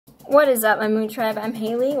What is up, my Moon Tribe? I'm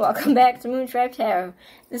Haley. Welcome back to Moon Tribe Tarot.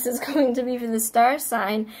 This is going to be for the star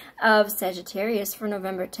sign of Sagittarius for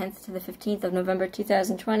November 10th to the 15th of November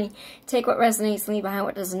 2020. Take what resonates, leave behind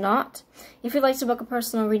what does not. If you'd like to book a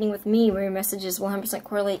personal reading with me where your messages will 100%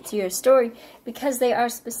 correlate to your story because they are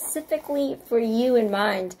specifically for you in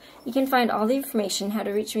mind, you can find all the information how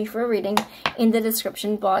to reach me for a reading in the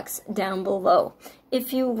description box down below.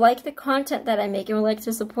 If you like the content that I make and would like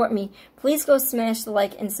to support me, please go smash the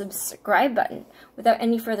like and subscribe button. Without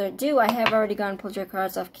any further ado, I have already gone and pulled your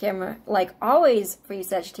cards off camera, like always for you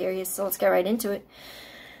Sagittarius, so let's get right into it.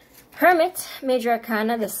 Hermit, Major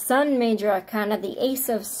Arcana, the Sun, Major Arcana, the Ace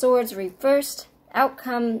of Swords reversed.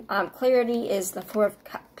 Outcome, clarity is the Four of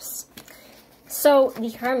Cups. So, the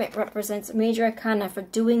Hermit represents Major Arcana for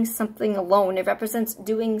doing something alone. It represents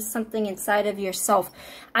doing something inside of yourself,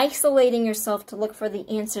 isolating yourself to look for the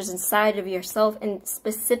answers inside of yourself, and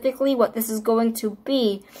specifically what this is going to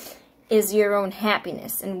be is your own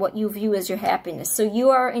happiness and what you view as your happiness. So you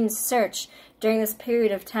are in search during this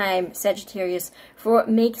period of time, Sagittarius, for what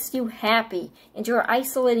makes you happy, and you're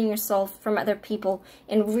isolating yourself from other people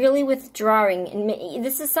and really withdrawing. And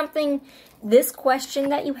this is something, this question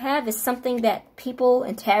that you have is something that people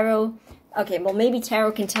in tarot, okay, well maybe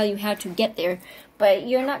tarot can tell you how to get there, but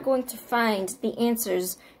you're not going to find the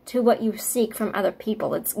answers to what you seek from other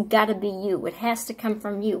people. It's gotta be you. It has to come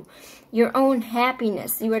from you. Your own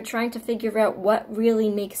happiness. You are trying to figure out what really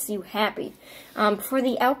makes you happy. For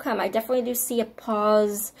the outcome, I definitely do see a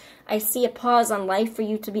pause. I see a pause on life for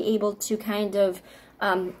you to be able to kind of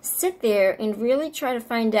sit there and really try to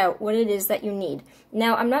find out what it is that you need.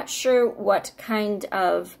 Now, I'm not sure what kind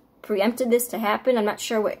of preempted this to happen. I'm not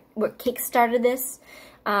sure what kick-started this.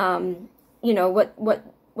 You know,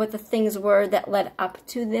 what the things were that led up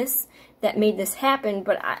to this, that made this happen.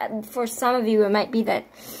 But for some of you, it might be that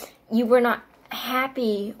you were not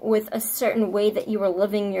happy with a certain way that you were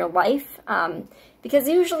living your life. Because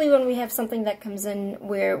usually when we have something that comes in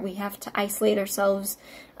where we have to isolate ourselves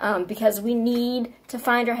because we need to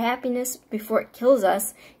find our happiness before it kills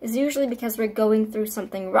us, is usually because we're going through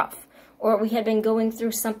something rough. Or we had been going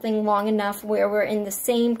through something long enough where we're in the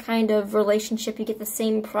same kind of relationship, you get the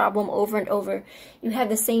same problem over and over, you have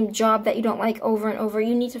the same job that you don't like over and over,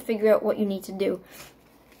 you need to figure out what you need to do.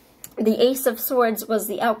 The Ace of Swords was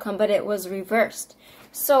the outcome, but it was reversed.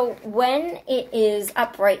 So when it is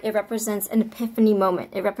upright, it represents an epiphany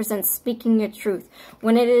moment. It represents speaking your truth.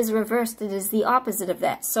 When it is reversed, it is the opposite of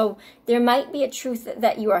that. So there might be a truth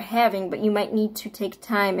that you are having, but you might need to take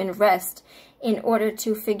time and rest in order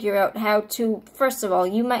to figure out how to, first of all,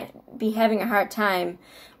 you might be having a hard time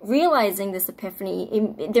realizing this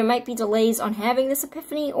epiphany. There might be delays on having this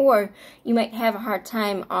epiphany, or you might have a hard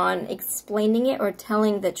time on explaining it or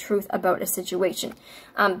telling the truth about a situation.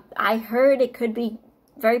 I heard it could be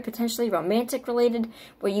very potentially romantic related,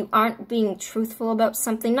 where you aren't being truthful about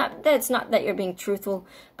something. Not that it's not that you're being truthful,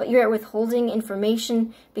 but you're withholding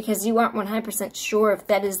information because you aren't 100% sure if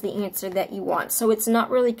that is the answer that you want. So it's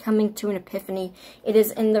not really coming to an epiphany. It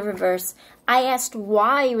is in the reverse. I asked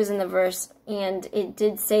why it was in the reverse, and it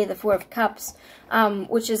did say the Four of Cups,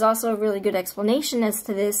 which is also a really good explanation as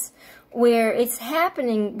to this, where it's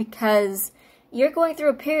happening because you're going through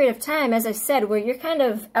a period of time, as I said, where you're kind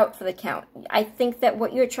of out for the count. I think that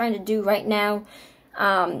what you're trying to do right now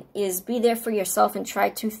is be there for yourself and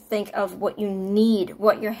try to think of what you need,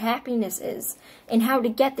 what your happiness is, and how to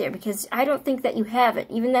get there, because I don't think that you have it.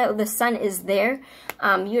 Even though the sun is there,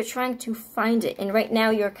 you're trying to find it, and right now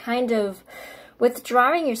you're kind of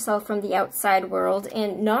withdrawing yourself from the outside world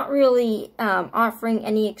and not really offering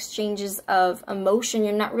any exchanges of emotion.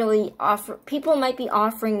 You're not really people might be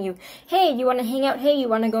offering you, hey, you want to hang out? Hey, you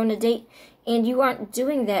want to go on a date? And you aren't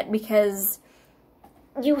doing that because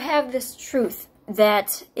you have this truth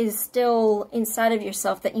that is still inside of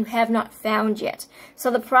yourself that you have not found yet. So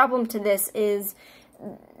the problem to this is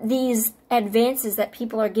these advances that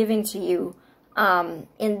people are giving to you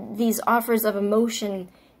and these offers of emotion,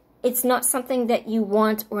 it's not something that you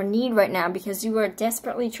want or need right now because you are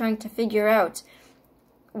desperately trying to figure out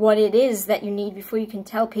what it is that you need before you can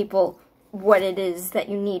tell people what it is that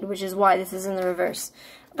you need, which is why this is in the reverse.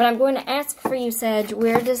 But I'm going to ask for you, Sag,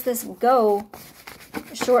 where does this go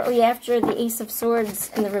shortly after the Ace of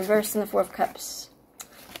Swords in the reverse and the Four of Cups?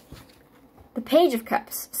 the Page of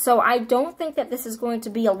Cups. So I don't think that this is going to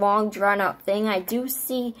be a long, drawn-out thing. I do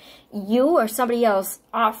see you or somebody else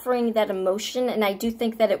offering that emotion, and I do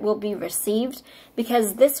think that it will be received,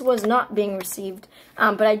 because this was not being received.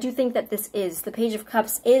 But I do think that this is. The Page of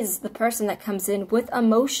Cups is the person that comes in with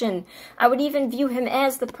emotion. I would even view him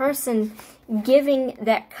as the person giving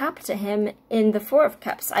that cup to him in the Four of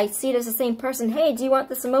Cups. I see it as the same person. Hey, do you want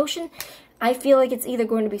this emotion? I feel like it's either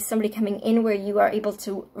going to be somebody coming in where you are able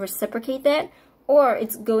to reciprocate that, or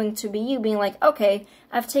it's going to be you being like, okay,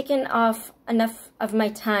 I've taken off enough of my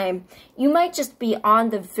time. You might just be on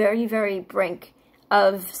the very, very brink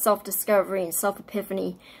of self-discovery and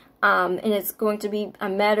self-epiphany, and it's going to be a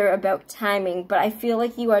matter about timing, but I feel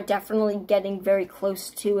like you are definitely getting very close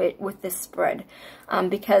to it with this spread,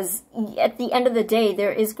 because at the end of the day,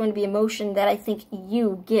 there is going to be emotion that I think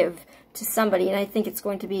you give to somebody, and I think it's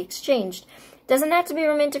going to be exchanged. Doesn't have to be a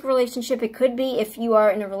romantic relationship. It could be if you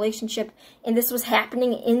are in a relationship and this was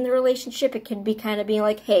happening in the relationship, it could be kind of being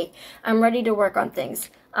like, hey, I'm ready to work on things.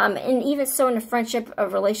 And even so in a friendship, a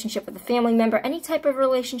relationship with a family member, any type of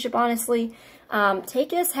relationship, honestly, take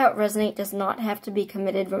this how it resonates. Does not have to be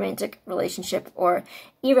committed romantic relationship or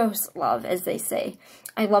eros love, as they say.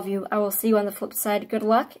 I love you. I will see you on the flip side. Good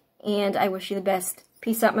luck, and I wish you the best.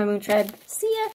 Peace out, my Moon Tribe. See ya!